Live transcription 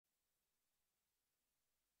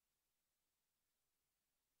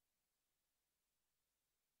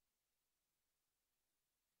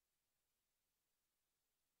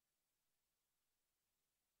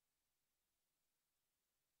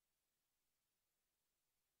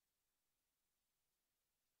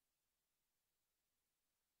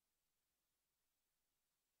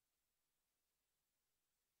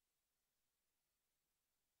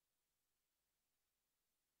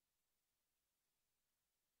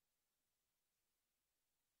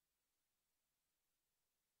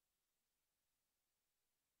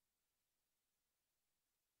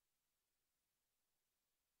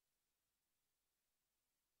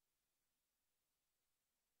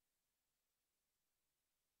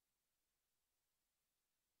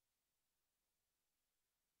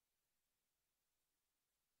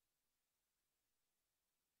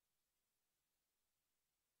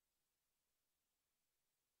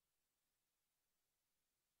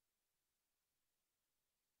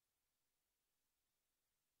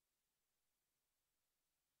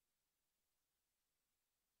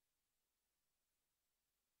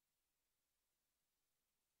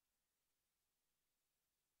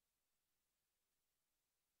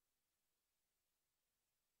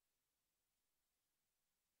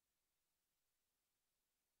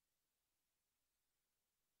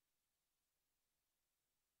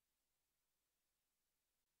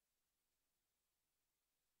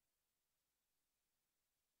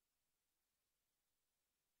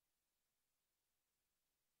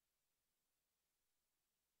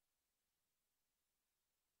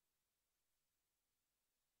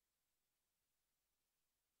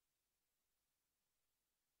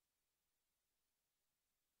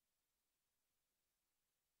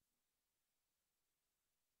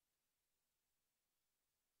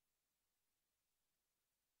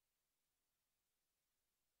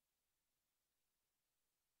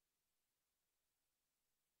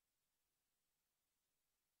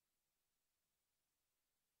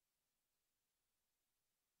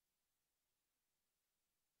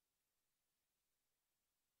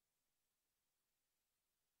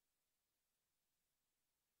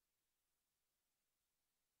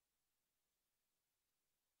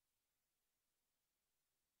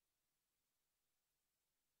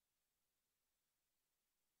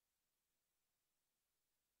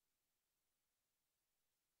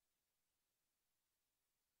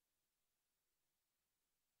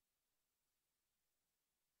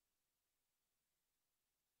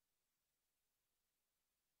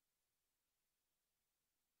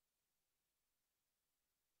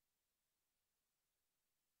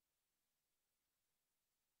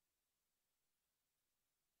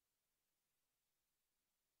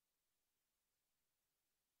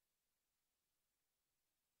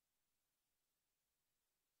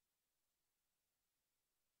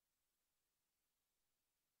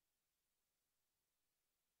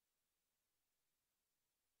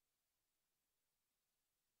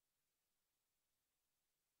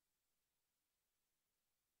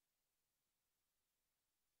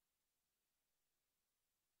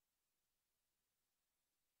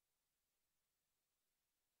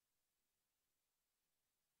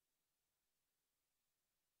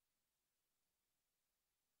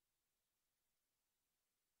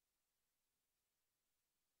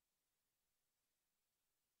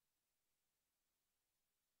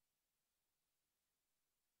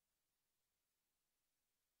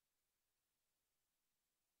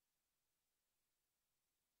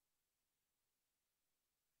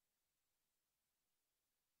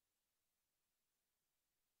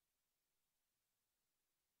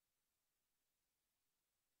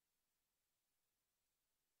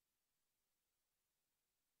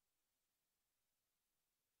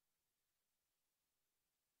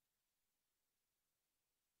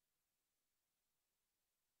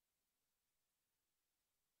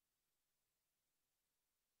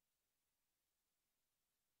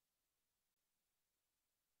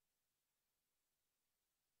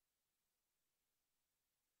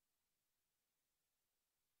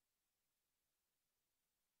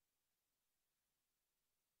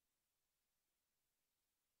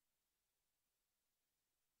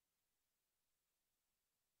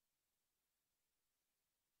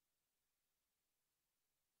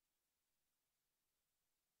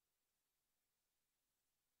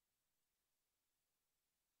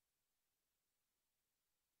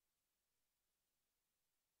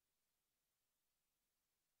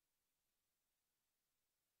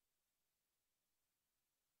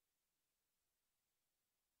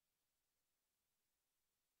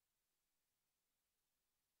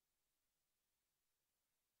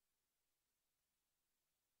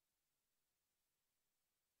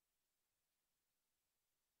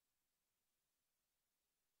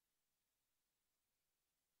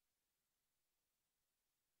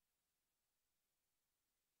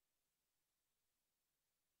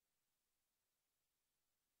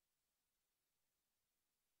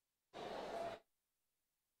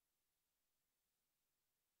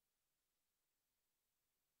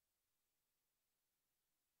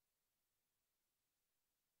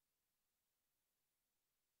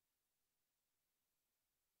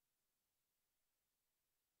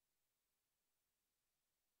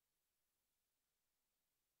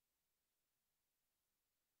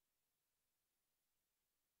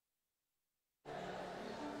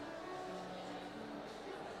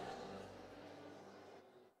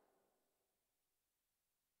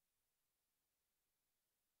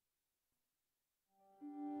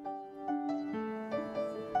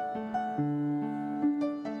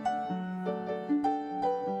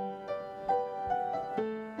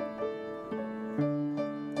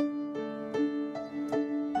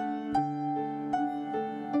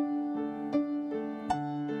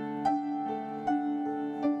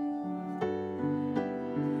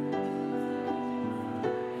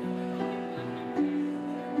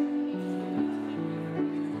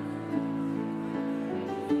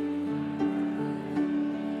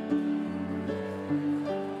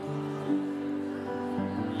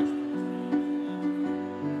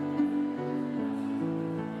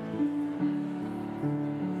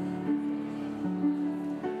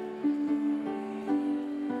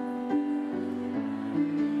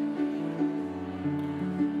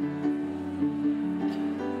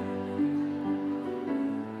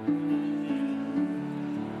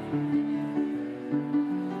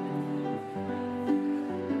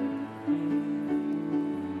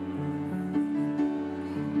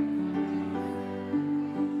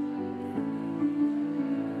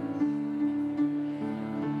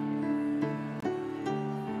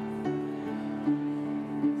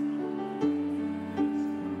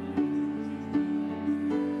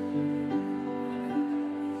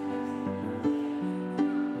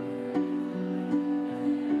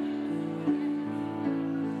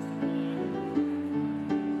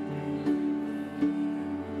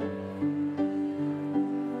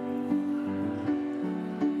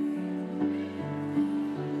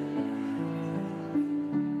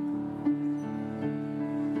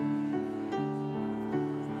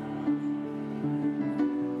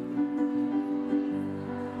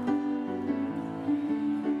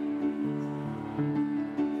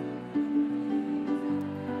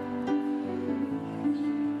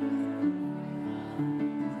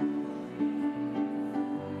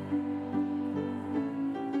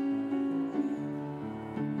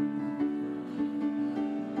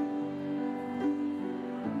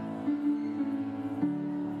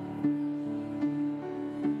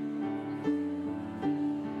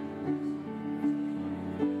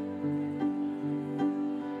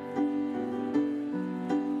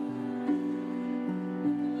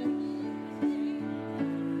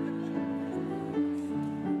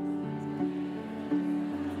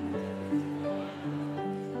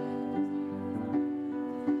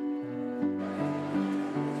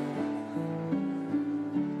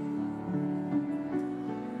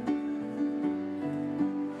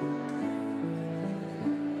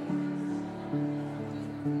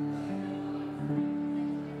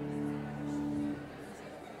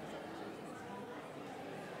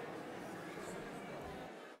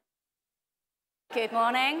Good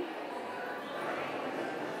morning.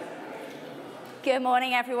 Good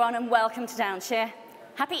morning, everyone, and welcome to Downshire.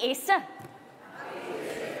 Happy Easter.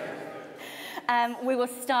 We will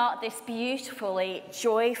start this beautifully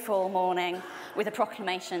joyful morning with a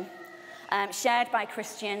proclamation shared by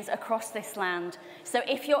Christians across this land. So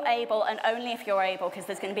if you're able, and only if you're able, because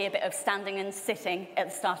there's going to be a bit of standing and sitting at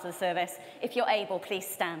the start of the service, if you're able, please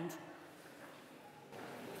stand.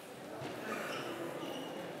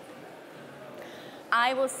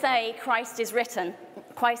 I will say, Christ is risen,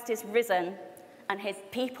 and his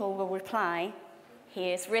people will reply,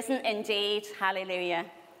 he is risen indeed, hallelujah.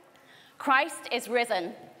 Christ is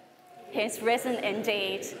risen, he is risen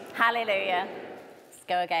indeed, hallelujah. Let's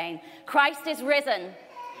go again. Christ is risen,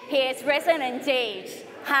 he is risen indeed,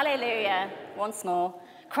 hallelujah. Once more.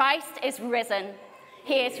 Christ is risen,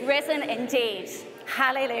 he is risen indeed,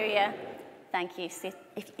 hallelujah. Thank you.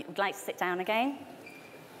 If you'd like to sit down again.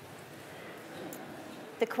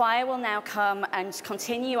 The choir will now come and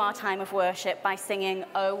continue our time of worship by singing,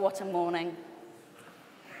 "Oh, What a Morning."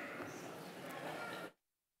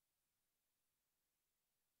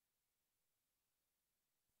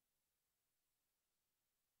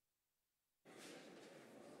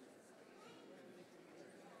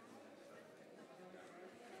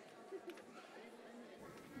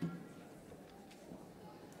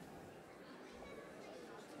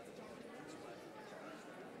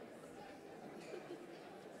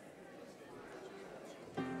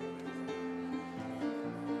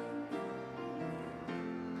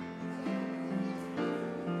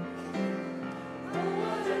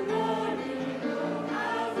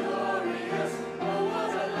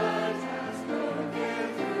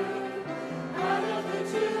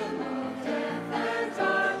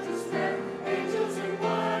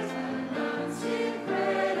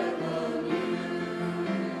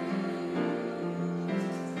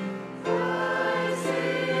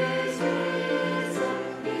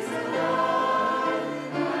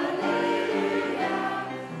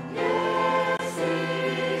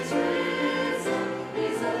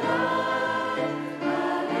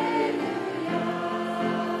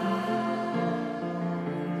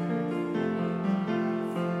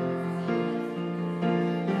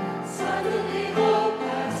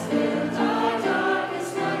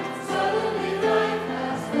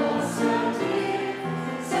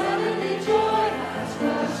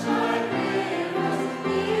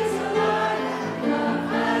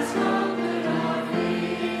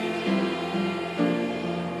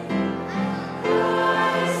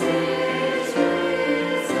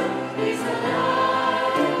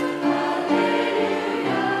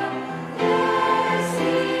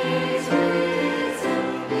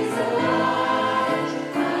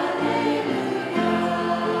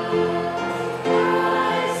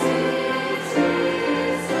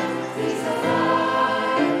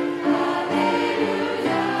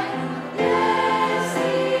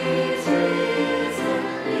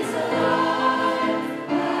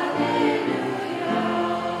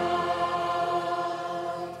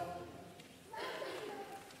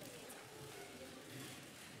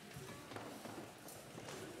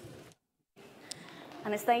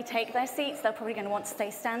 And as they take their seats, they're probably going to want to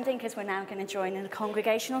stay standing because we're now going to join in a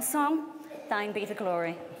congregational song, "Thine Be the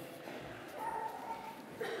Glory." Thine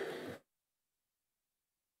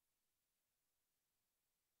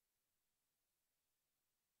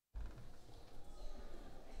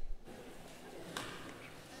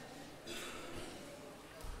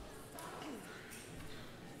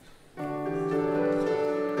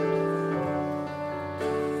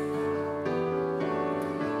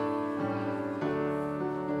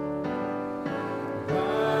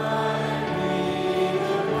be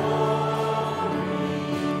the glory.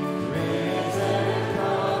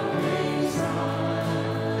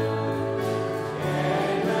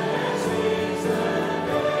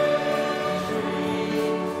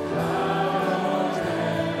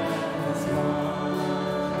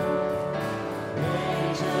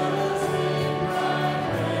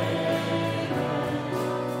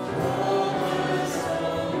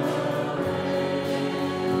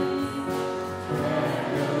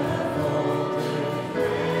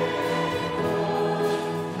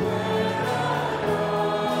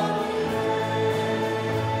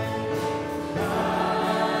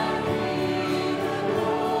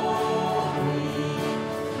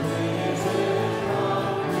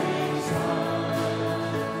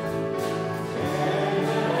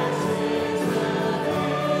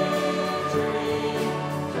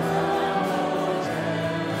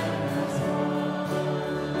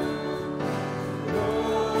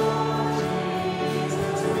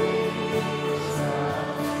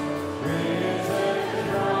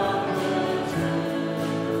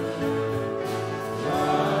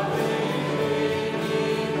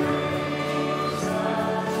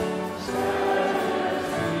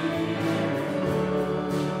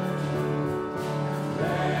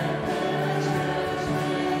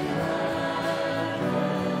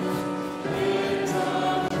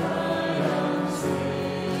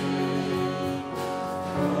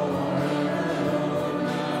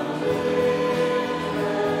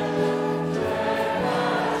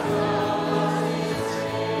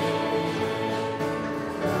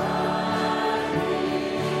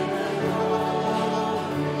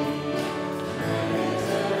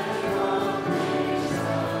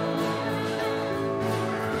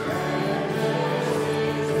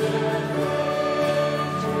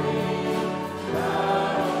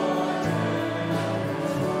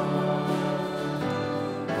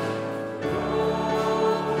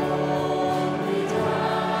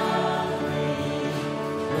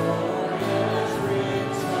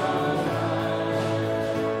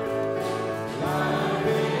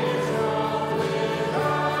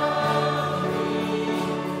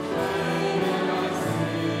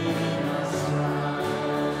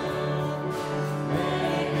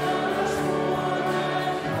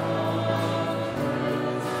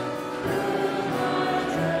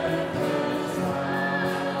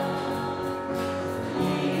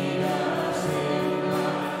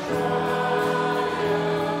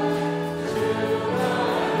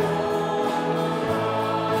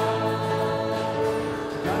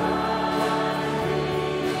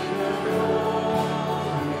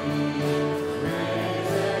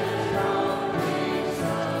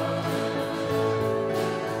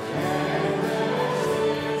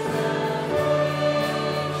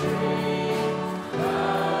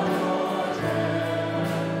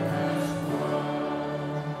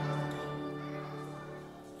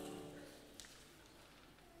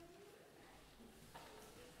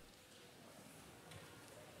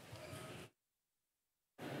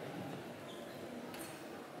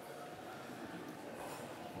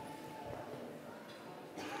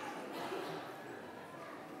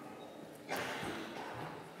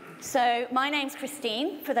 So my name's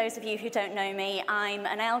Christine. For those of you who don't know me, I'm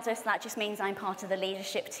an elder, so that just means I'm part of the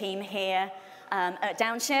leadership team here at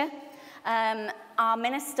Downshire. Our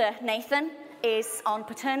minister, Nathan, is on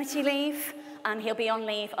paternity leave, and he'll be on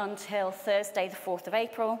leave until Thursday, the 4th of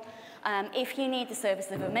April. If you need the service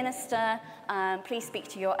of a minister, please speak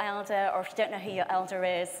to your elder, or if you don't know who your elder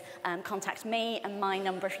is, contact me, and my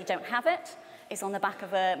number, if you don't have it, is on the back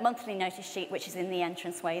of a monthly notice sheet, which is in the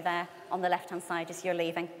entranceway there on the left-hand side as you're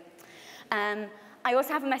leaving. I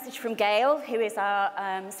also have a message from Gail, who is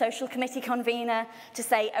our social committee convener, to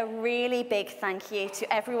say a really big thank you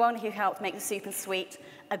to everyone who helped make the Soup and Sweet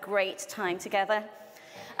a great time together.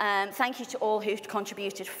 Thank you to all who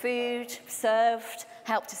contributed food, served,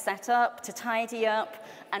 helped to set up, to tidy up,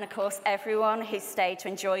 and of course everyone who stayed to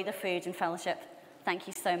enjoy the food and fellowship. Thank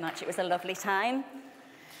you so much. It was a lovely time.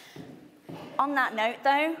 On that note,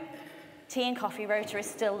 though, tea and coffee rota is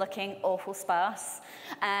still looking awful sparse.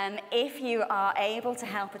 If you are able to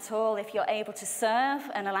help at all, if you're able to serve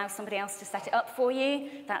and allow somebody else to set it up for you,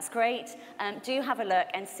 that's great. Do have a look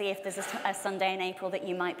and see if there's a Sunday in April that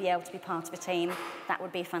you might be able to be part of a team. That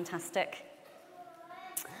would be fantastic.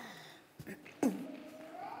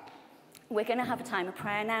 We're going to have a time of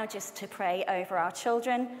prayer now, just to pray over our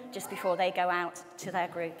children just before they go out to their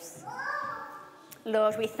groups.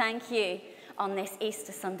 Lord, we thank you on this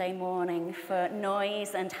Easter Sunday morning for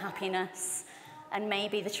noise and happiness, and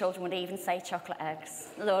maybe the children would even say chocolate eggs.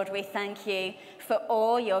 Lord, we thank you for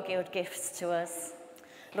all your good gifts to us.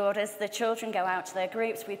 Lord, as the children go out to their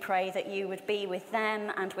groups, we pray that you would be with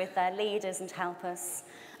them and with their leaders and help us.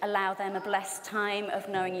 Allow them a blessed time of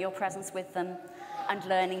knowing your presence with them and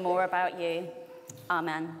learning more about you.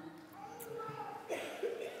 Amen.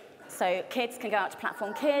 So kids can go out to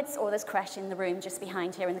Platform Kids, or there's creche in the room just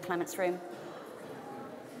behind here in the Clements room.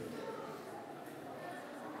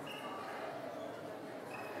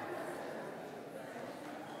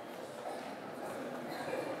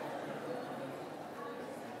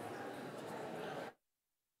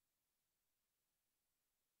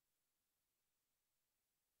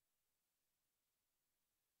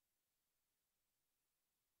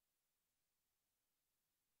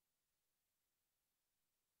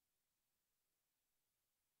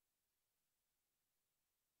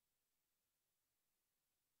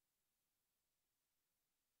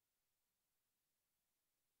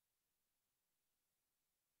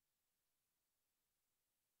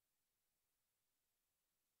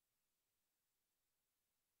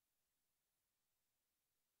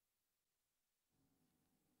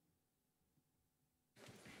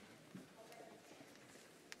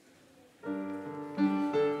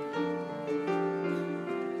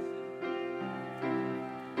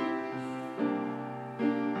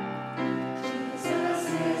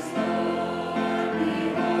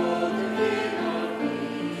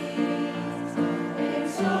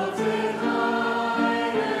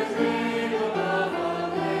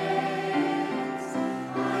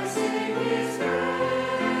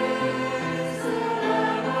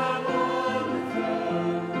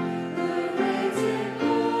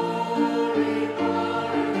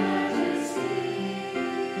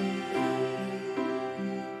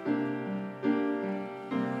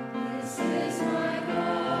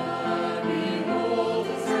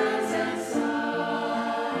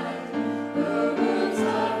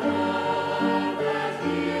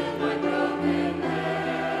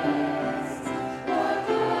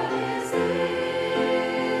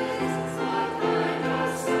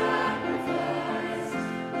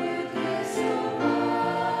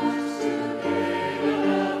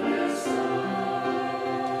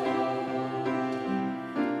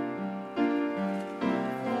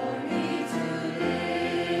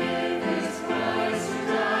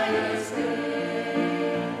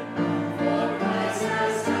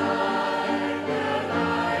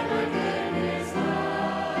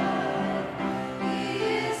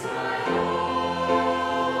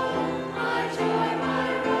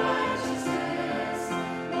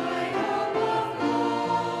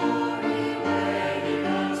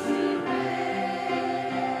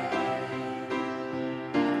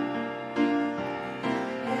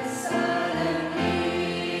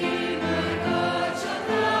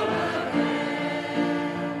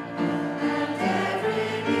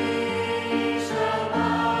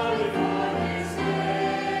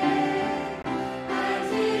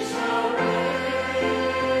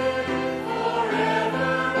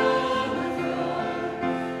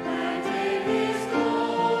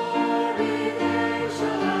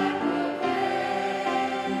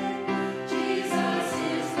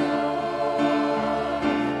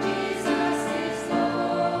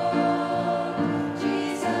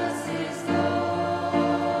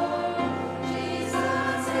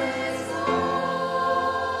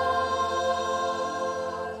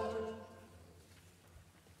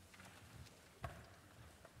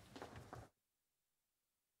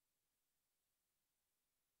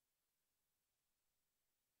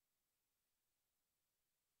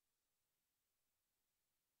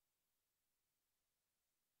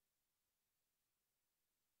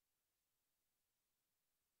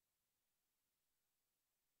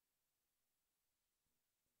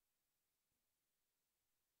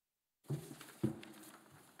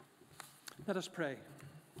 Let us pray.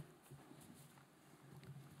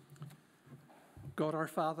 God our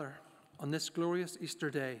Father, on this glorious Easter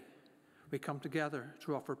day, we come together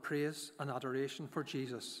to offer praise and adoration for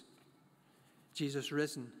Jesus. Jesus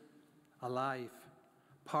risen, alive,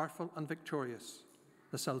 powerful and victorious,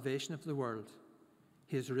 the salvation of the world.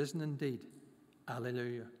 He is risen indeed.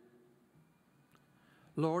 Alleluia.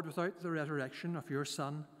 Lord, without the resurrection of your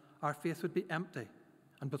Son, our faith would be empty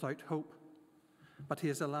and without hope. But he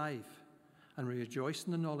is alive, and we rejoice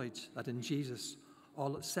in the knowledge that in Jesus all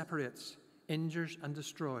that separates, injures and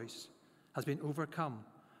destroys has been overcome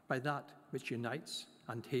by that which unites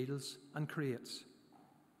and heals and creates.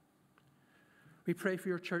 We pray for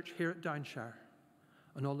your church here at Downshire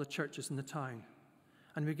and all the churches in the town,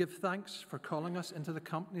 and we give thanks for calling us into the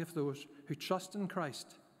company of those who trust in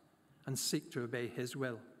Christ and seek to obey his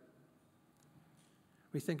will.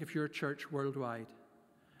 We think of your church worldwide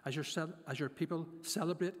as your people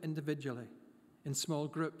celebrate individually, in small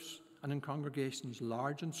groups and in congregations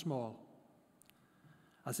large and small.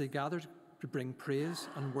 As they gather to bring praise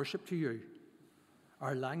and worship to you,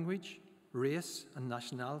 our language, race and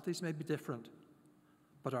nationalities may be different,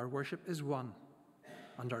 but our worship is one,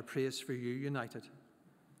 and our praise for you united.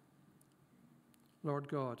 Lord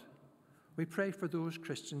God, we pray for those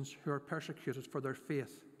Christians who are persecuted for their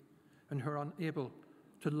faith and who are unable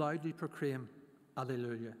to loudly proclaim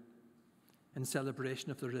Alleluia in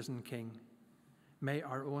celebration of the risen King. May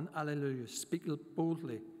our own Alleluia speak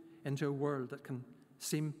boldly into a world that can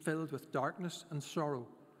seem filled with darkness and sorrow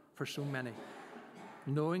for so many,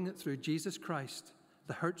 knowing that through Jesus Christ,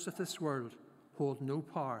 the hurts of this world hold no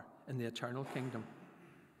power in the eternal kingdom.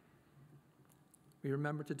 We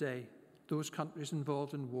remember today those countries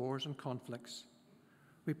involved in wars and conflicts.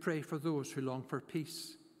 We pray for those who long for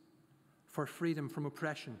peace, for freedom from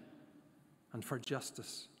oppression, and for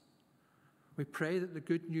justice. We pray that the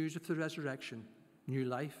good news of the resurrection, new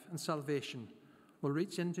life and salvation will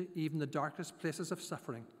reach into even the darkest places of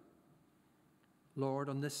suffering. Lord,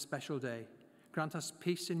 on this special day, grant us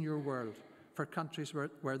peace in your world for countries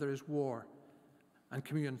where there is war and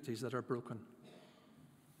communities that are broken.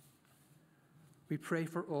 We pray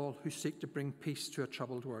for all who seek to bring peace to a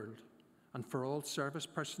troubled world and for all service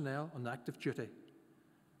personnel on active duty.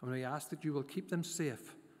 And we ask that you will keep them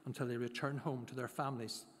safe until they return home to their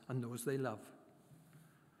families and those they love.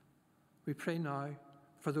 We pray now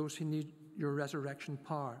for those who need your resurrection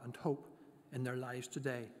power and hope in their lives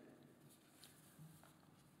today.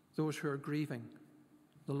 Those who are grieving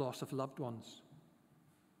the loss of loved ones.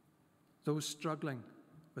 Those struggling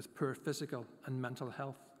with poor physical and mental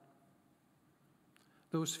health.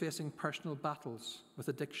 Those facing personal battles with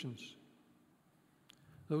addictions.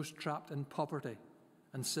 Those trapped in poverty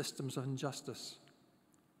and systems of injustice.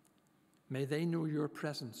 May they know your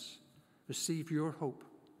presence, receive your hope,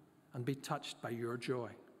 and be touched by your joy.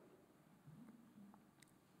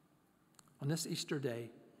 On this Easter day,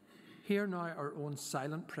 hear now our own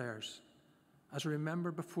silent prayers as we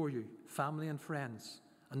remember before you family and friends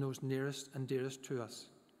and those nearest and dearest to us,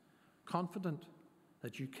 confident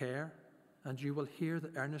that you care and you will hear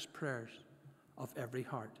the earnest prayers of every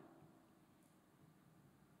heart.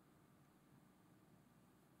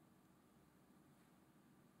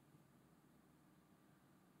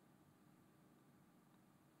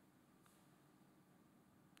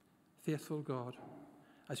 Faithful God,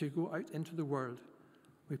 as we go out into the world,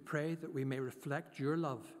 we pray that we may reflect your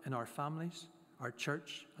love in our families, our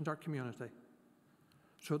church, and our community,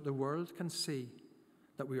 so that the world can see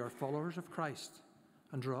that we are followers of Christ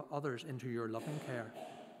and draw others into your loving care.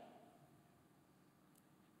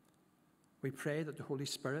 We pray that the Holy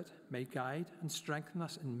Spirit may guide and strengthen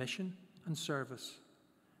us in mission and service,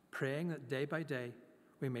 praying that day by day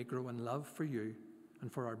we may grow in love for you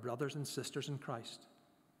and for our brothers and sisters in Christ.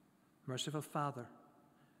 Merciful Father,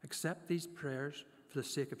 accept these prayers for the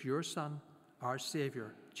sake of your Son, our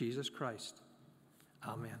Saviour, Jesus Christ.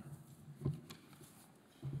 Amen.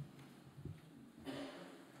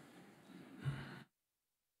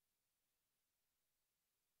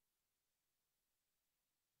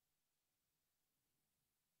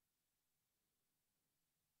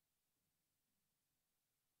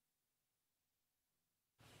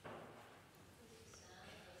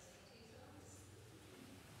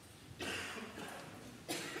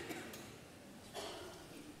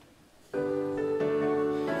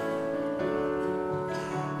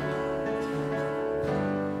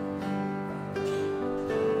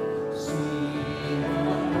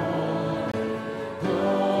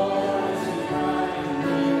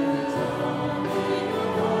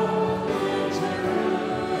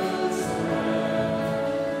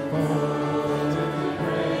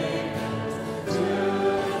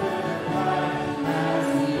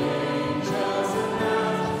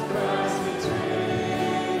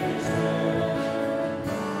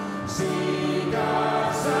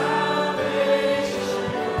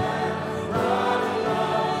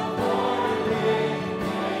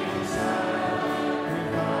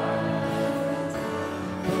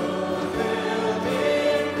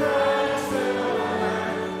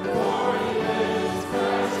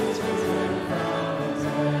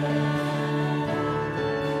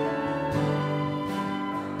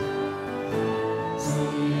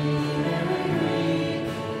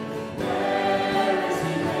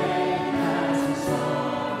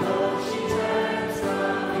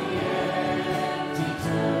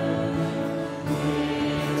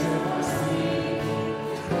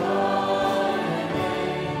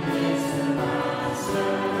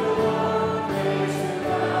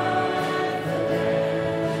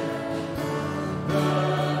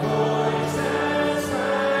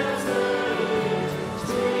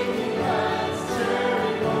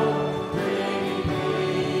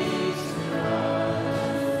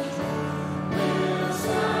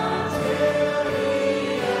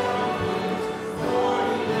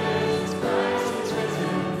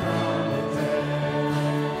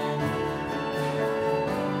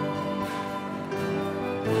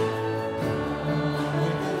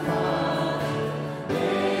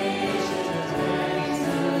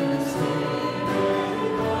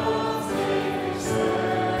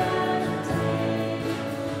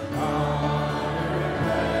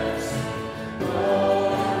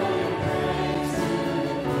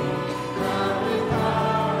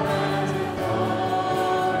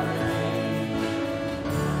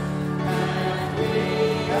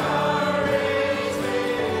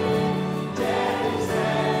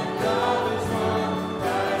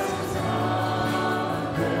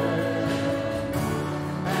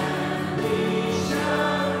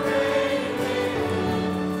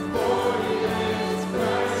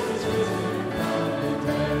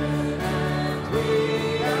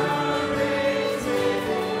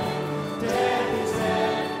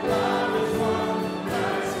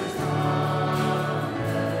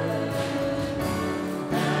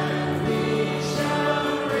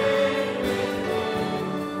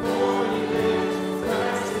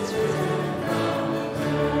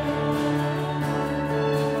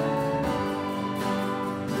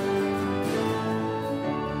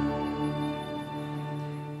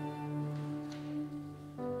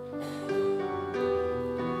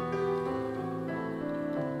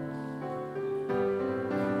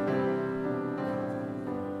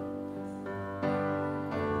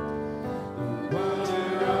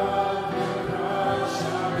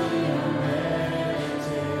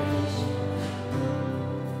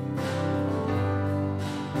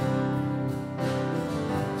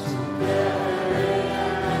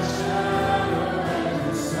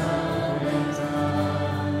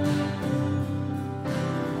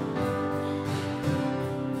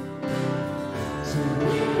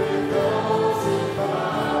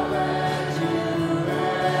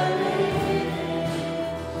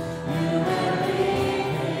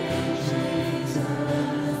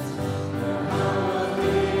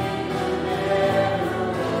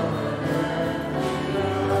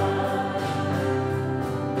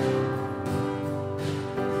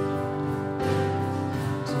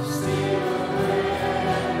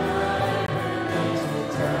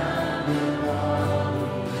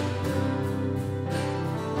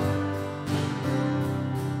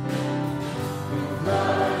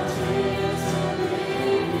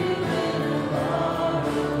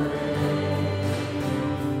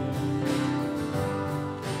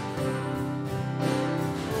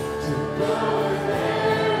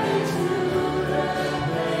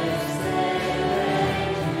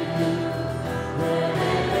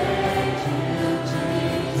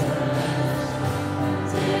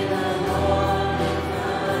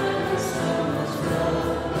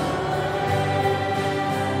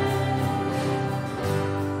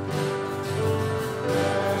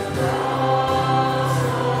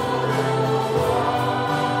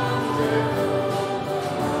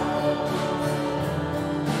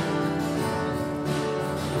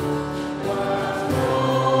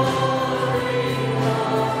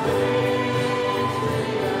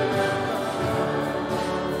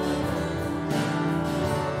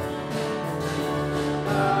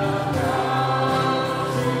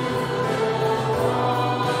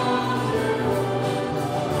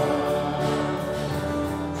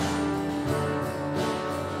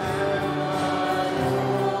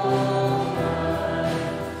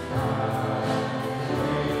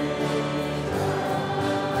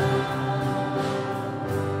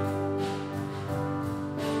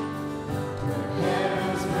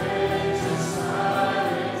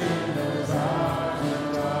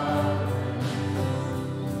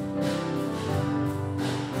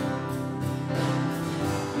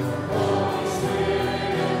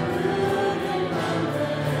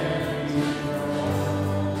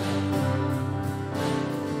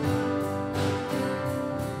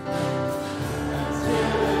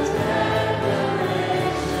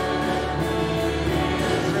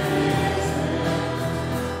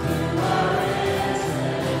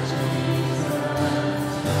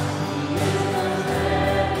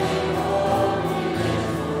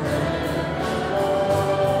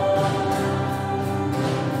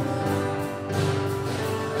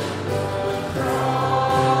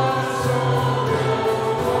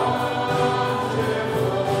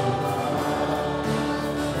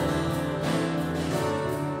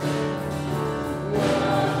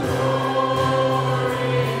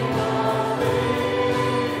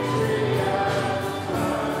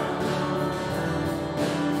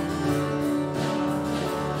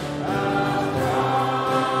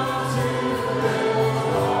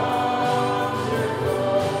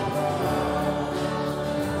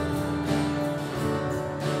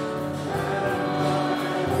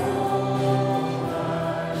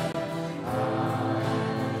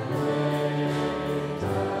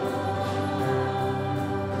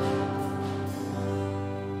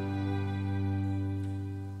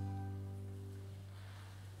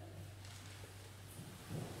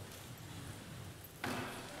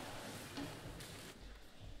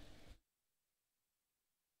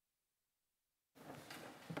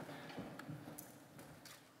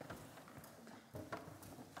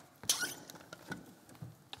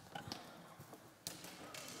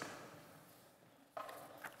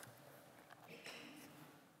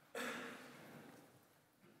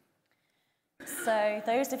 So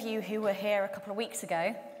those of you who were here a couple of weeks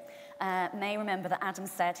ago may remember that Adam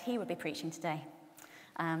said he would be preaching today.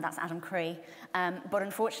 That's Adam Cree. But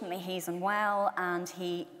unfortunately, he's unwell,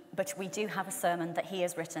 but we do have a sermon that he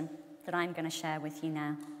has written that I'm going to share with you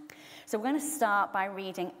now. So we're going to start by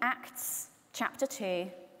reading Acts chapter 2,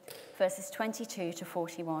 verses 22 to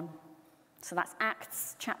 41. So that's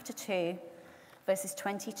Acts chapter 2, verses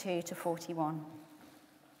 22 to 41.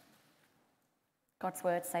 God's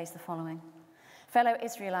word says the following. Fellow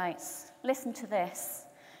Israelites, listen to this.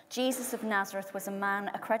 Jesus of Nazareth was a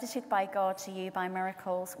man accredited by God to you by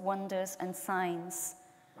miracles, wonders, and signs,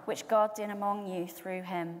 which God did among you through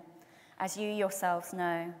him, as you yourselves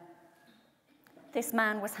know. This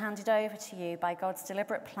man was handed over to you by God's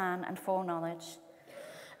deliberate plan and foreknowledge,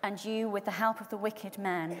 and you, with the help of the wicked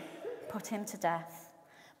men, put him to death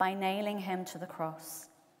by nailing him to the cross.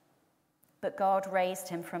 But God raised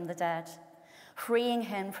him from the dead, freeing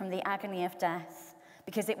him from the agony of death,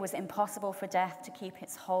 because it was impossible for death to keep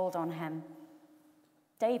its hold on him.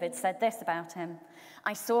 David said this about him,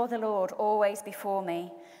 I saw the Lord always before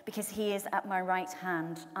me, because he is at my right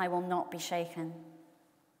hand, I will not be shaken.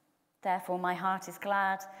 Therefore my heart is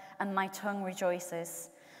glad, and my tongue rejoices.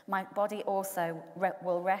 My body also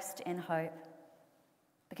will rest in hope,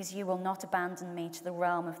 because you will not abandon me to the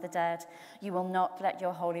realm of the dead. You will not let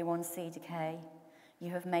your Holy One see decay. You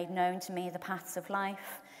have made known to me the paths of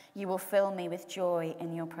life. You will fill me with joy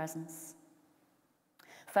in your presence.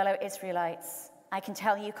 Fellow Israelites, I can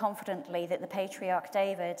tell you confidently that the patriarch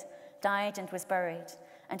David died and was buried,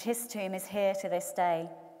 and his tomb is here to this day.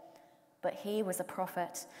 But he was a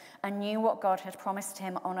prophet and knew what God had promised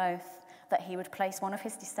him on oath, that he would place one of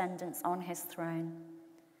his descendants on his throne.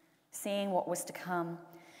 Seeing what was to come,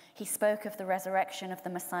 he spoke of the resurrection of the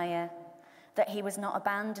Messiah, that he was not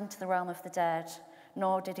abandoned to the realm of the dead,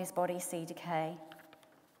 nor did his body see decay.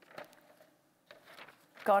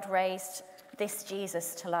 God raised this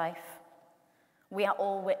Jesus to life. We are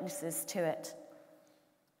all witnesses to it.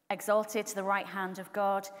 Exalted to the right hand of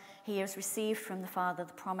God, he has received from the Father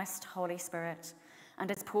the promised Holy Spirit, and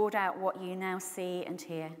has poured out what you now see and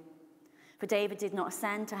hear. For David did not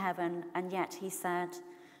ascend to heaven, and yet he said,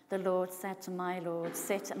 the Lord said to my Lord,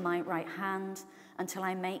 sit at my right hand until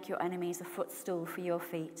I make your enemies a footstool for your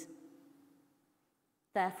feet.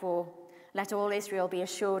 Therefore, let all Israel be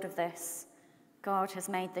assured of this. God has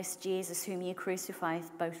made this Jesus, whom you crucified,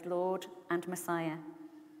 both Lord and Messiah.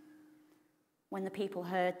 When the people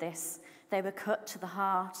heard this, they were cut to the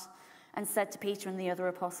heart and said to Peter and the other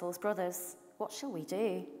apostles, brothers, what shall we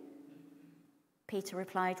do? Peter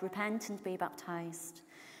replied, repent and be baptized,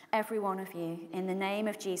 every one of you, in the name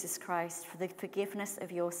of Jesus Christ, for the forgiveness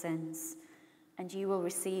of your sins, and you will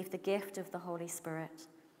receive the gift of the Holy Spirit.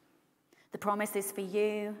 The promise is for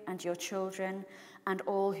you and your children and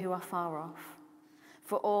all who are far off,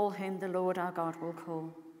 for all whom the Lord our God will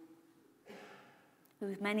call.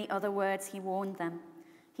 With many other words he warned them.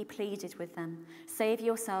 He pleaded with them, save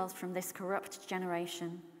yourselves from this corrupt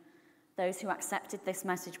generation. Those who accepted this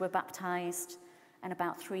message were baptized, and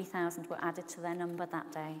about 3,000 were added to their number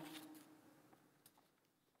that day.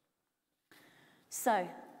 So,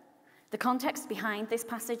 the context behind this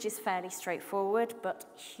passage is fairly straightforward, but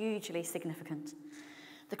hugely significant.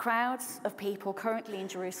 The crowds of people currently in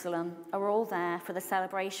Jerusalem are all there for the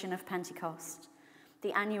celebration of Pentecost,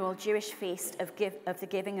 the annual Jewish feast of the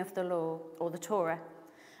giving of the law, or the Torah.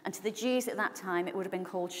 And to the Jews at that time, it would have been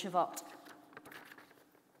called Shavuot.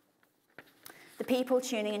 The people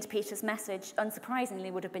tuning into Peter's message,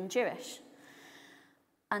 unsurprisingly, would have been Jewish.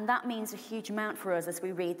 And that means a huge amount for us as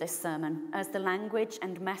we read this sermon, as the language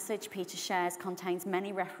and message Peter shares contains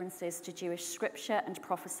many references to Jewish scripture and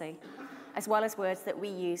prophecy, as well as words that we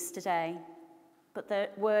use today, but the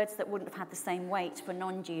words that wouldn't have had the same weight for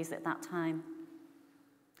non-Jews at that time.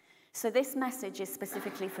 So this message is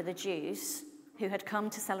specifically for the Jews who had come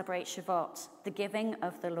to celebrate Shavuot, the giving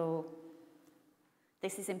of the law.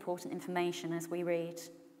 This is important information as we read.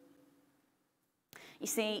 You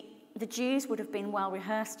see, the Jews would have been well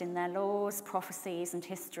rehearsed in their laws, prophecies, and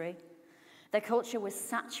history. Their culture was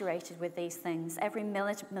saturated with these things. Every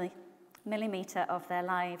millimeter of their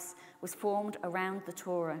lives was formed around the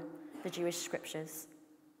Torah, the Jewish scriptures.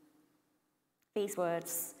 These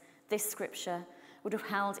words, this scripture, would have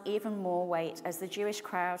held even more weight as the Jewish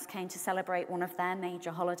crowds came to celebrate one of their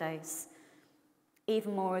major holidays.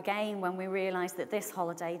 Even more again when we realize that this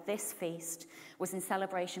holiday, this feast, was in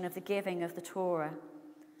celebration of the giving of the Torah,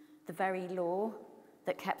 the very law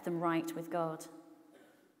that kept them right with God.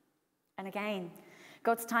 And again,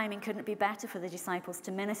 God's timing couldn't be better for the disciples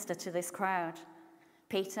to minister to this crowd.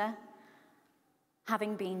 Peter,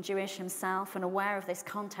 having been Jewish himself and aware of this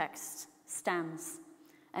context, stands,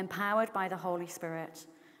 empowered by the Holy Spirit,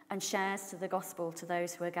 and shares the gospel to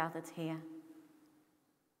those who are gathered here.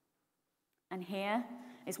 And here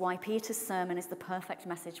is why Peter's sermon is the perfect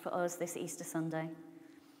message for us this Easter Sunday.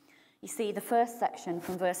 You see, the first section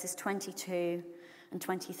from verses 22 and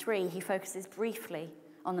 23, he focuses briefly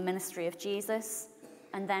on the ministry of Jesus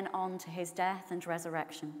and then on to his death and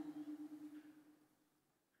resurrection.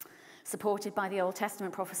 Supported by the Old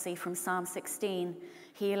Testament prophecy from Psalm 16,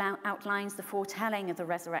 he outlines the foretelling of the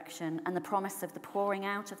resurrection and the promise of the pouring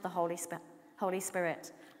out of the Holy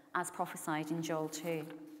Spirit as prophesied in Joel 2.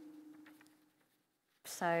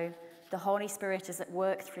 So the Holy Spirit is at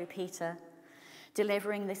work through Peter,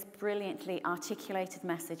 delivering this brilliantly articulated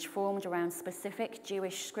message formed around specific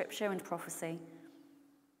Jewish scripture and prophecy.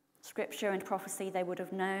 Scripture and prophecy they would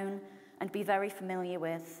have known and be very familiar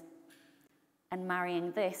with, and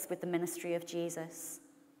marrying this with the ministry of Jesus,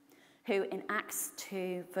 who in Acts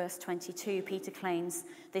 2, verse 22, Peter claims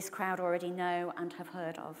this crowd already know and have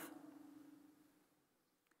heard of.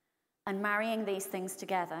 And marrying these things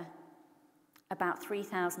together, about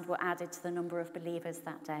 3,000 were added to the number of believers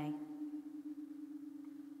that day.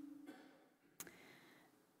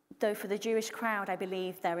 Though for the Jewish crowd, I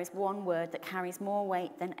believe there is one word that carries more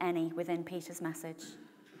weight than any within Peter's message.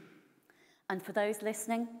 And for those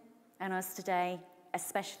listening, and us today,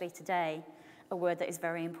 especially today, a word that is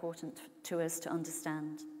very important to us to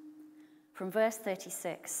understand. From verse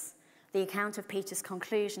 36, the account of Peter's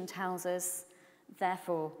conclusion tells us,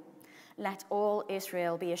 "Therefore, let all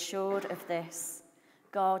Israel be assured of this: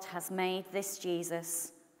 God has made this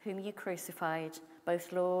Jesus, whom you crucified,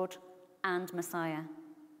 both Lord and Messiah."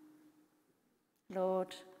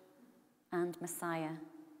 Lord and Messiah.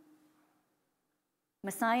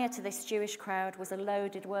 Messiah to this Jewish crowd was a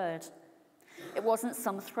loaded word. It wasn't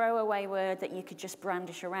some throwaway word that you could just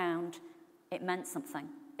brandish around. It meant something.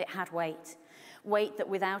 It had weight. Weight that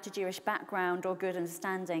without a Jewish background or good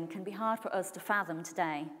understanding can be hard for us to fathom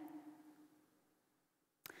today.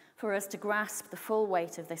 For us to grasp the full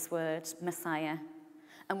weight of this word, Messiah,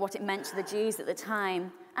 and what it meant to the Jews at the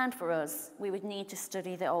time, and for us, we would need to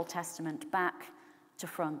study the Old Testament back to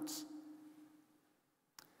front,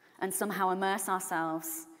 and somehow immerse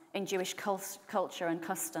ourselves in Jewish culture and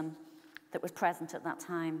custom that was present at that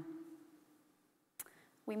time.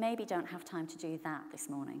 We maybe don't have time to do that this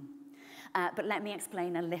morning, but let me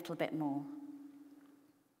explain a little bit more.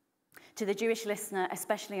 To the Jewish listener,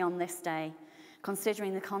 especially on this day,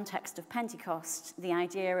 considering the context of Pentecost, the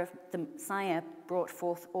idea of the Messiah brought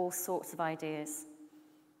forth all sorts of ideas,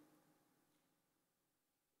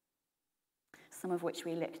 some of which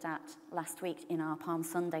we looked at last week in our Palm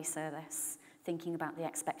Sunday service, thinking about the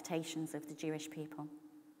expectations of the Jewish people.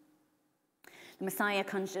 The Messiah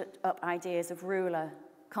conjured up ideas of ruler,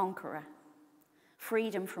 conqueror,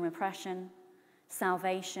 freedom from oppression,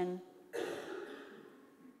 salvation,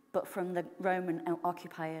 but from the Roman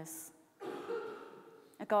occupiers.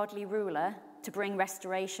 A godly ruler to bring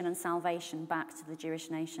restoration and salvation back to the Jewish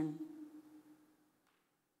nation.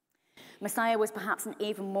 Messiah was perhaps an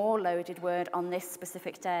even more loaded word on this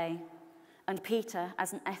specific day, and Peter,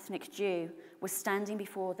 as an ethnic Jew, was standing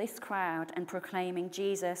before this crowd and proclaiming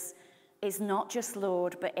Jesus is not just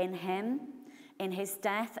Lord, but in him, in his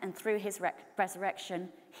death and through his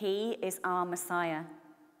resurrection, he is our Messiah.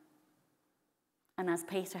 And as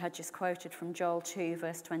Peter had just quoted from Joel 2,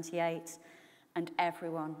 verse 28, and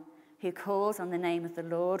everyone who calls on the name of the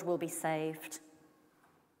Lord will be saved.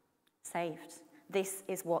 Saved. This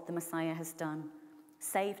is what the Messiah has done.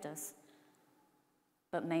 Saved us.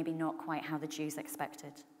 But maybe not quite how the Jews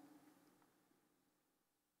expected.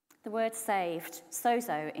 The word saved,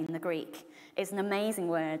 sozo in the Greek, is an amazing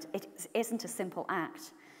word. It isn't a simple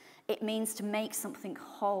act. It means to make something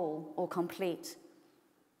whole or complete.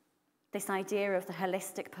 This idea of the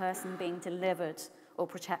holistic person being delivered or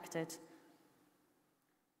protected.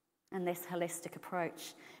 And this holistic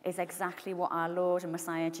approach is exactly what our Lord and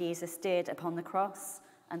Messiah Jesus did upon the cross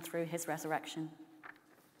and through his resurrection.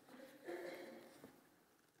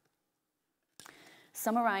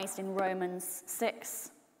 Summarized in Romans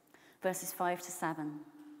 6, verses 5 to 7.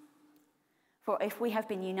 For if we have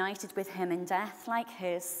been united with him in death like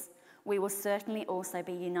his, we will certainly also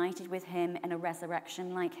be united with him in a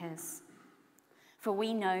resurrection like his. For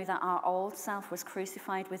we know that our old self was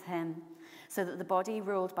crucified with him, so that the body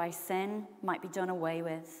ruled by sin might be done away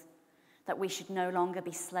with, that we should no longer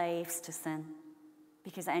be slaves to sin,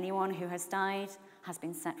 because anyone who has died has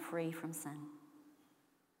been set free from sin.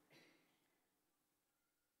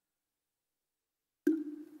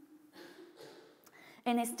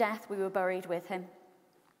 In his death, we were buried with him.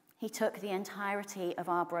 He took the entirety of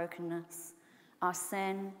our brokenness, our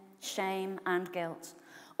sin, shame, and guilt.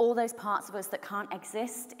 All those parts of us that can't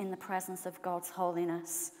exist in the presence of God's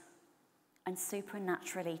holiness, and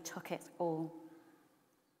supernaturally took it all.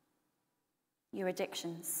 Your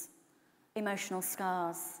addictions, emotional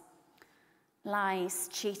scars, lies,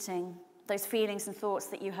 cheating, those feelings and thoughts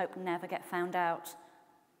that you hope never get found out.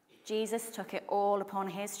 Jesus took it all upon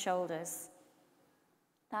his shoulders.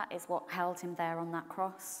 That is what held him there on that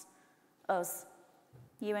cross. Us,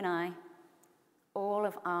 you and I, all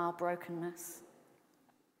of our brokenness.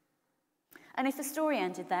 And if the story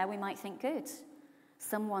ended there, we might think, good.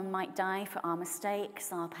 Someone might die for our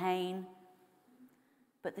mistakes, our pain.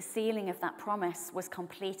 But the sealing of that promise was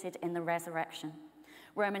completed in the resurrection.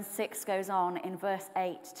 Romans 6 goes on in verse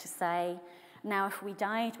 8 to say, now if we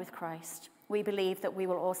died with Christ, we believe that we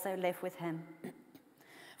will also live with him.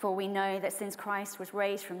 For we know that since Christ was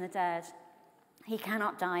raised from the dead, he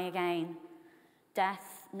cannot die again.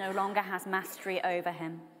 Death no longer has mastery over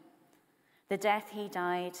him. The death he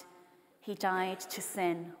died to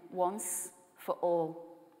sin once for all.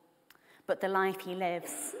 But the life he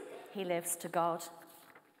lives to God.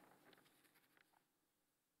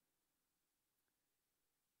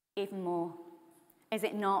 Even more, is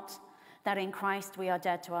it not that in Christ we are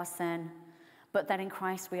dead to our sin, but that in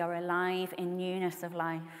Christ we are alive in newness of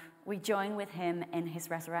life? We join with him in his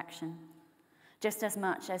resurrection. Just as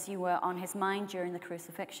much as you were on his mind during the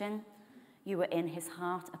crucifixion, you were in his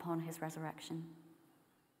heart upon his resurrection.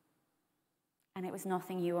 And it was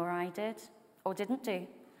nothing you or I did or didn't do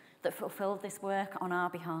that fulfilled this work on our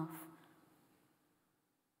behalf.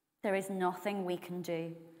 There is nothing we can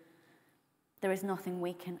do. There is nothing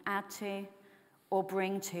we can add to or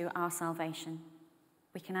bring to our salvation.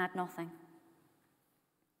 We can add nothing.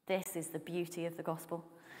 This is the beauty of the gospel.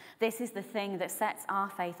 This is the thing that sets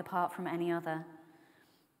our faith apart from any other.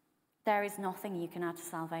 There is nothing you can add to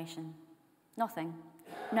salvation. Nothing.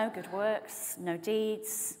 No good works, no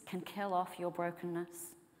deeds can kill off your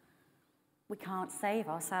brokenness. We can't save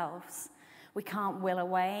ourselves. We can't will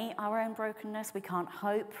away our own brokenness. We can't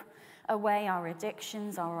hope away our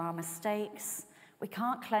addictions or our mistakes. We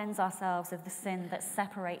can't cleanse ourselves of the sin that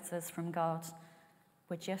separates us from God.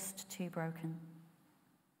 We're just too broken.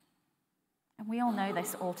 And we all know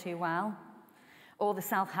this all too well. All the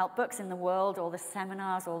self-help books in the world, all the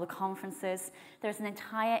seminars, all the conferences, there's an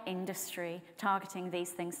entire industry targeting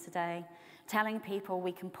these things today, telling people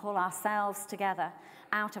we can pull ourselves together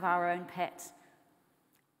out of our own pit.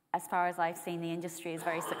 As far as I've seen, the industry is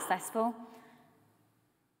very successful.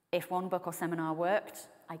 If one book or seminar worked,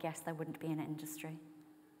 I guess there wouldn't be an industry.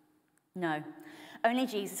 No, only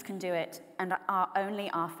Jesus can do it, and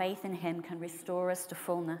only our faith in him can restore us to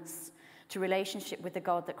fullness, to relationship with the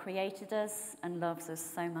God that created us and loves us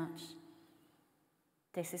so much.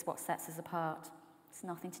 This is what sets us apart. It's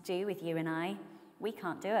nothing to do with you and I. We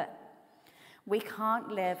can't do it. We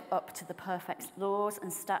can't live up to the perfect laws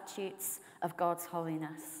and statutes of God's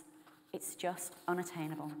holiness. It's just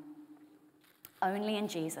unattainable. Only in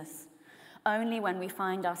Jesus, only when we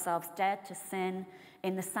find ourselves dead to sin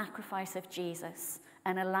in the sacrifice of Jesus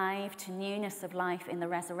and alive to newness of life in the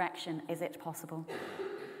resurrection is it possible.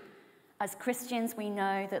 As Christians, we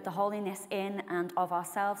know that the holiness in and of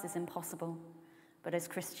ourselves is impossible, but as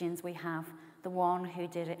Christians, we have the one who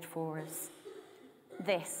did it for us.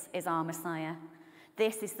 This is our Messiah.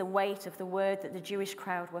 This is the weight of the word that the Jewish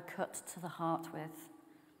crowd were cut to the heart with.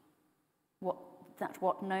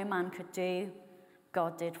 What no man could do,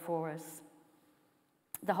 God did for us.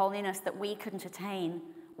 The holiness that we couldn't attain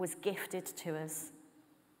was gifted to us.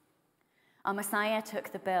 Our Messiah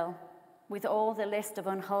took the bill with all the list of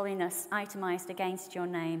unholiness itemized against your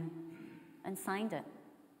name and signed it,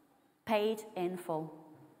 paid in full.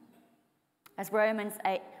 As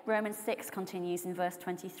Romans 6 continues in verse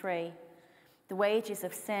 23, the wages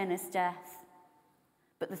of sin is death,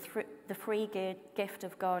 but the free gift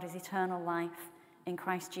of God is eternal life in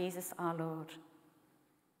Christ Jesus our Lord.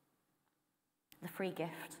 The free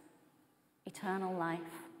gift, eternal life,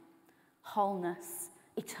 wholeness,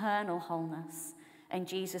 eternal wholeness in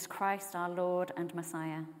Jesus Christ our Lord and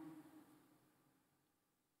Messiah.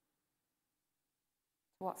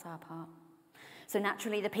 What's our part? So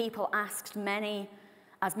naturally the people asked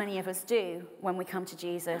as many of us do when we come to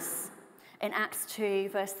Jesus. In Acts 2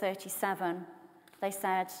 verse 37, they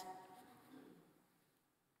said,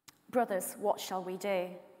 "Brothers, what shall we do?"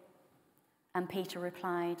 And Peter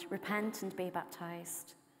replied, "Repent and be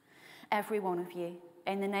baptized, every one of you,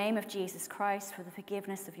 in the name of Jesus Christ for the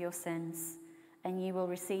forgiveness of your sins, and you will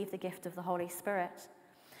receive the gift of the Holy Spirit.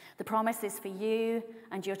 The promise is for you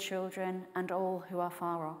and your children and all who are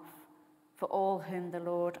far off, for all whom the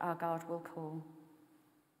Lord our God will call."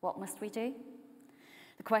 What must we do?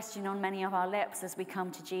 The question on many of our lips as we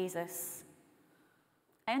come to Jesus: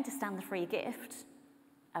 I understand the free gift.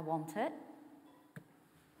 I want it.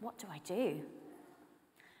 What do I do?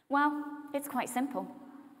 Well, it's quite simple.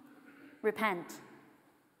 Repent.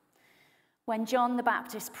 When John the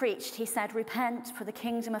Baptist preached, he said, "Repent, for the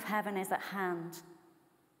kingdom of heaven is at hand."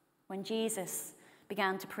 When Jesus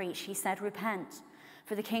began to preach, he said, "Repent,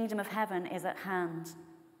 for the kingdom of heaven is at hand."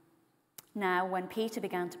 Now, when Peter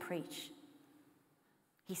began to preach,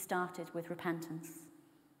 he started with repentance.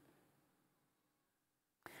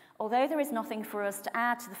 Although there is nothing for us to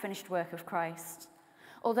add to the finished work of Christ,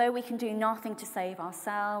 although we can do nothing to save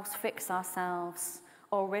ourselves, fix ourselves,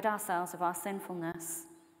 or rid ourselves of our sinfulness,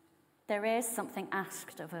 there is something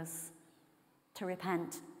asked of us: to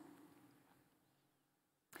repent.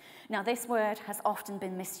 Now, this word has often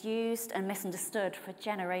been misused and misunderstood for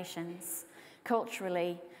generations.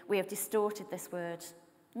 Culturally, we have distorted this word,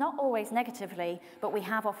 not always negatively, but we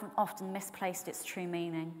have often misplaced its true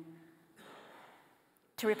meaning.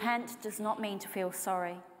 To repent does not mean to feel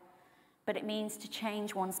sorry, but it means to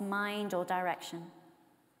change one's mind or direction.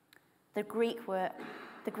 The Greek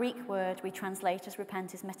word we translate as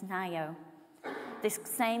repent is metanoia. This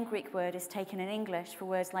same Greek word is taken in English for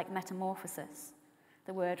words like metamorphosis,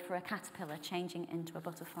 the word for a caterpillar changing into a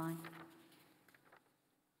butterfly.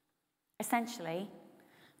 Essentially,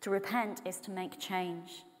 to repent is to make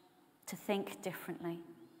change, to think differently.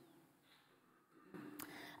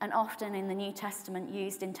 And often in the New Testament,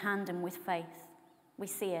 used in tandem with faith, we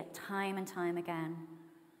see it time and time again.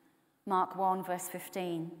 Mark 1, verse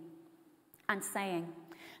 15, and saying,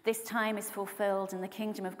 "This time is fulfilled and the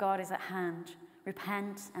kingdom of God is at hand.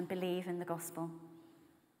 Repent and believe in the gospel."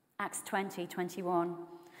 Acts 20, 21,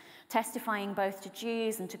 testifying both to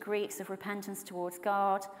Jews and to Greeks of repentance towards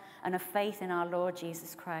God and of faith in our Lord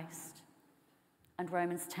Jesus Christ. And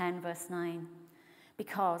Romans 10, verse 9,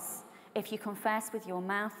 because if you confess with your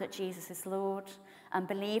mouth that Jesus is Lord and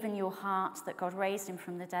believe in your heart that God raised him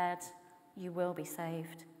from the dead, you will be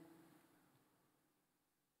saved.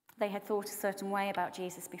 They had thought a certain way about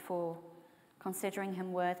Jesus before, considering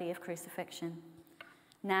him worthy of crucifixion.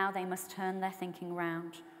 Now they must turn their thinking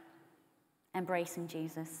round, embracing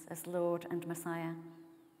Jesus as Lord and Messiah.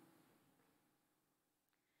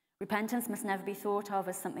 Repentance must never be thought of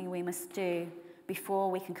as something we must do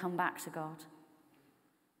before we can come back to God.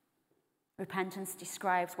 Repentance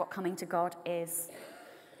describes what coming to God is.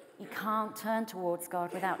 You can't turn towards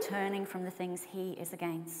God without turning from the things he is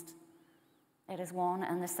against. It is one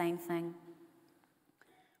and the same thing.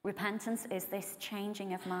 Repentance is this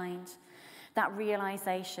changing of mind, that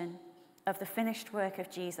realization of the finished work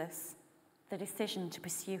of Jesus, the decision to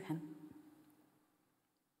pursue him.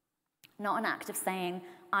 Not an act of saying,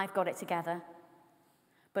 "I've got it together,"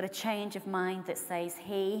 but a change of mind that says,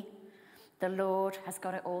 "He, the Lord, has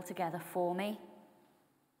got it all together for me.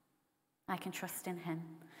 I can trust in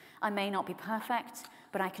him. I may not be perfect,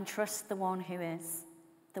 but I can trust the one who is,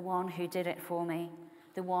 the one who did it for me,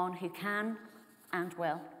 the one who can and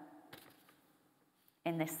will."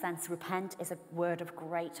 In this sense, repent is a word of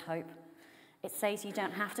great hope. It says you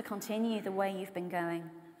don't have to continue the way you've been going.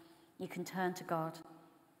 You can turn to God.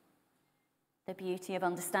 The beauty of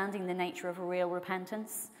understanding the nature of a real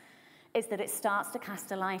repentance is that it starts to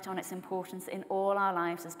cast a light on its importance in all our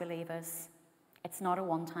lives as believers. It's not a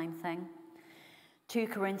one-time thing. 2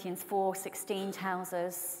 Corinthians 4:16 tells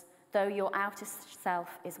us, though your outer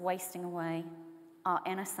self is wasting away, our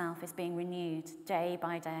inner self is being renewed day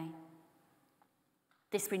by day.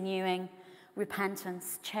 This renewing,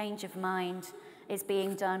 repentance, change of mind is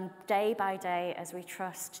being done day by day as we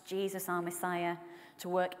trust Jesus, our Messiah, to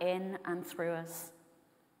work in and through us.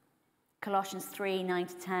 Colossians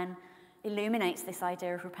 3:9-10 illuminates this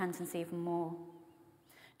idea of repentance even more.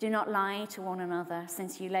 Do not lie to one another,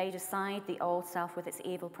 since you laid aside the old self with its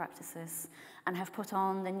evil practices and have put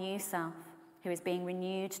on the new self, who is being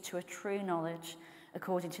renewed to a true knowledge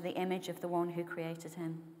according to the image of the one who created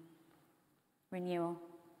him. Renewal,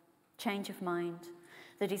 change of mind,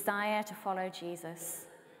 the desire to follow Jesus,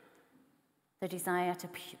 the desire to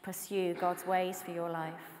pursue God's ways for your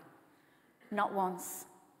life, not once,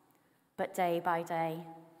 but day by day,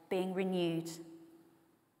 being renewed.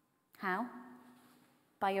 How?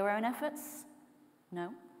 By your own efforts?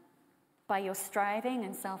 No. By your striving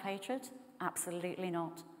and self-hatred? Absolutely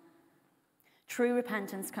not. True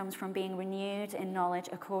repentance comes from being renewed in knowledge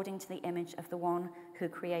according to the image of the one who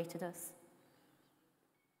created us.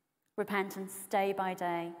 Repentance, day by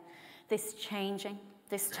day, this changing,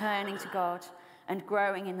 this turning to God and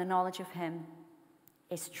growing in the knowledge of him,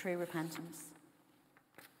 is true repentance.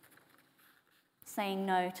 Saying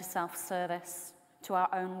no to self-service, to our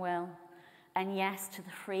own will, and yes to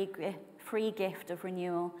the free gift of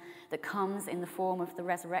renewal that comes in the form of the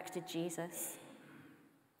resurrected Jesus,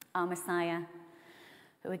 our Messiah,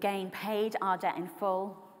 who again paid our debt in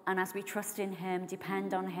full, and as we trust in him,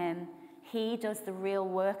 depend on him, he does the real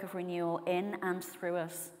work of renewal in and through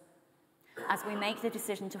us. As we make the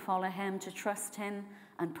decision to follow him, to trust him,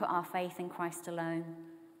 and put our faith in Christ alone,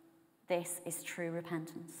 this is true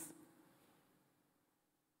repentance.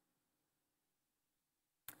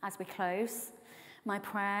 As we close, my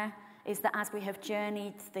prayer is that as we have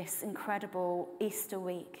journeyed this incredible Easter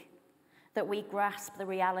week, that we grasp the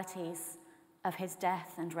realities of his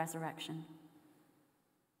death and resurrection.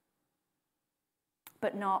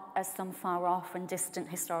 But not as some far off and distant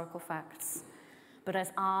historical facts, but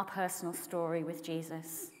as our personal story with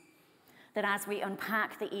Jesus. That as we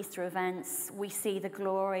unpack the Easter events, we see the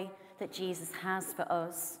glory that Jesus has for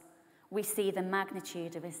us. We see the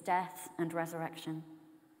magnitude of his death and resurrection.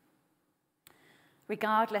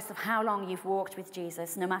 Regardless of how long you've walked with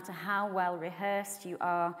Jesus, no matter how well rehearsed you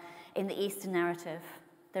are in the Easter narrative,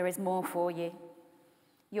 there is more for you.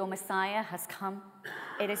 Your Messiah has come.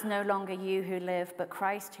 It is no longer you who live, but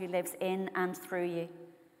Christ who lives in and through you.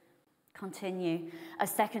 Continue,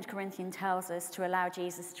 as 2 Corinthians tells us, to allow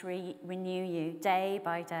Jesus to renew you day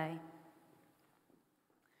by day.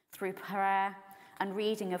 Through prayer and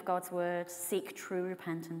reading of God's word, seek true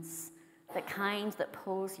repentance, the kind that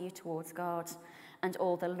pulls you towards God and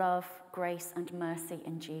all the love, grace, and mercy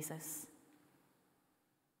in Jesus.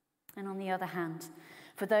 And on the other hand,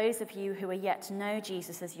 for those of you who are yet to know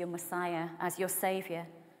Jesus as your Messiah, as your Saviour,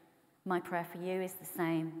 my prayer for you is the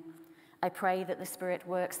same. I pray that the Spirit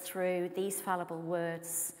works through these fallible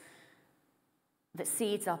words, that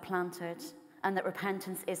seeds are planted, and that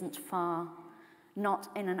repentance isn't far, not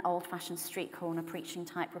in an old-fashioned street corner preaching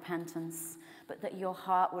type repentance, but that your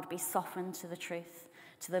heart would be softened to the truth,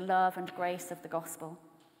 to the love and grace of the gospel,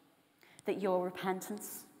 that your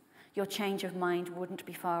repentance, your change of mind wouldn't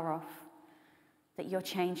be far off, that your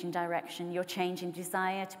change in direction, your change in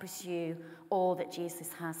desire to pursue all that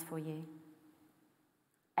Jesus has for you.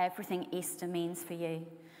 Everything Easter means for you,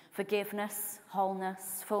 forgiveness,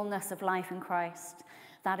 wholeness, fullness of life in Christ,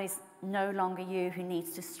 that is no longer you who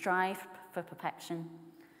needs to strive for perfection,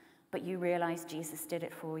 but you realize Jesus did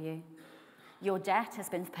it for you. Your debt has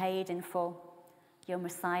been paid in full. Your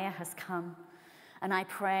Messiah has come, and I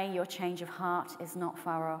pray your change of heart is not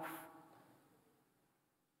far off.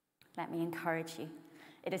 Let me encourage you.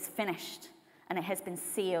 It is finished, and it has been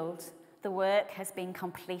sealed. The work has been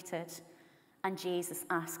completed, and Jesus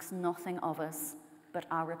asks nothing of us but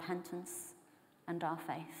our repentance and our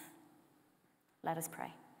faith. Let us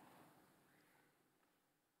pray.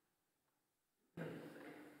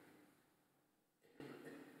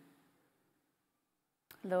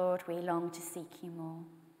 Lord, we long to seek you more.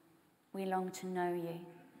 We long to know you.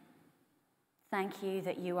 Thank you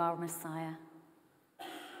that you are Messiah.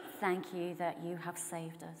 Thank you that you have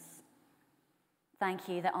saved us. Thank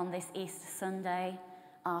you that on this Easter Sunday,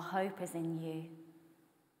 our hope is in you.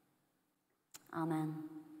 Amen.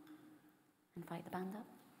 Invite the band up.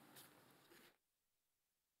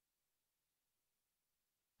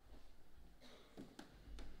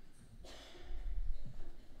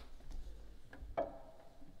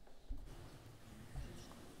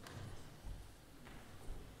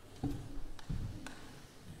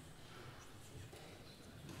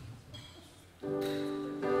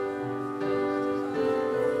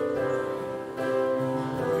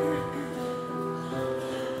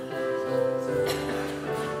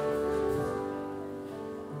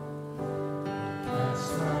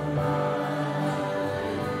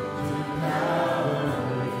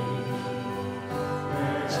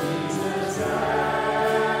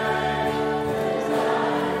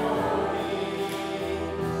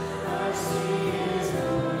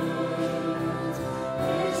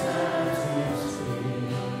 His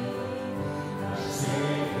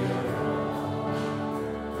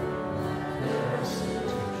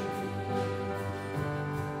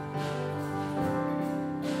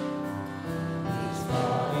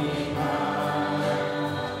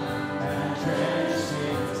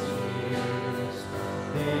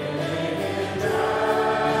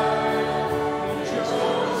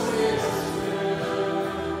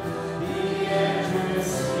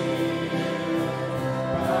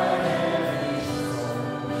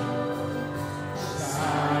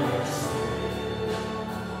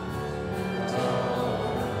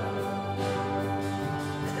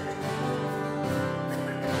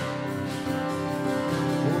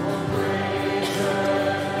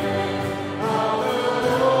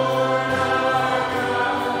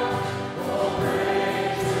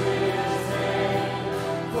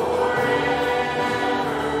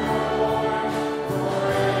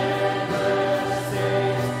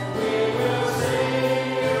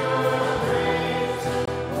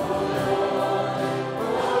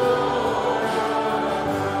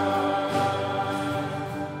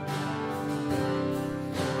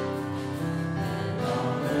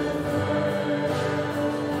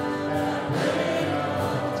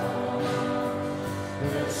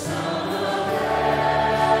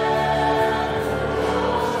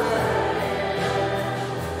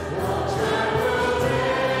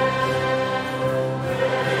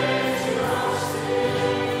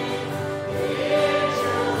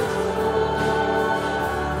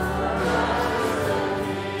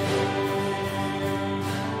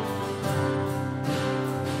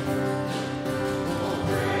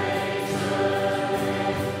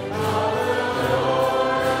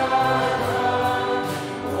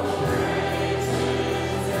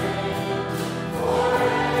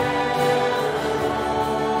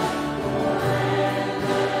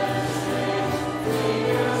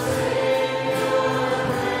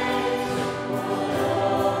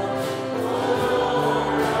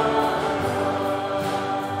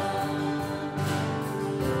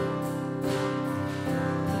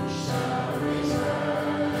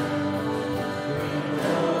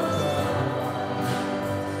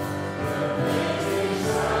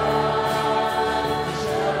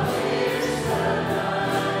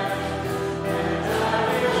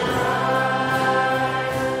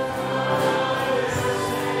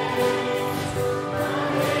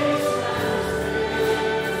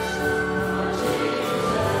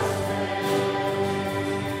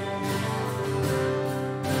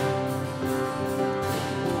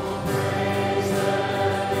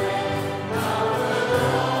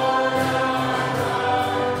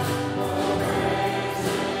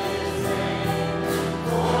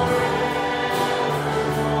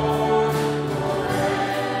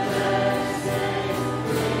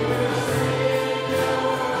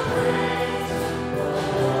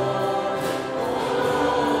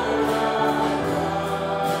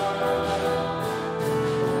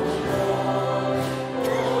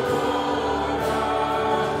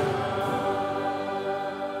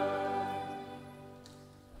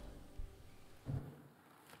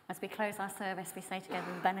As we close our service, we say together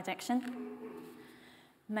the benediction.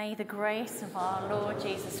 May the grace of our Lord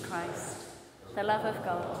Jesus Christ, the love of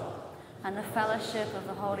God, and the fellowship of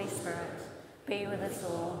the Holy Spirit be with us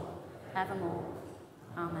all, evermore.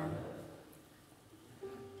 Amen.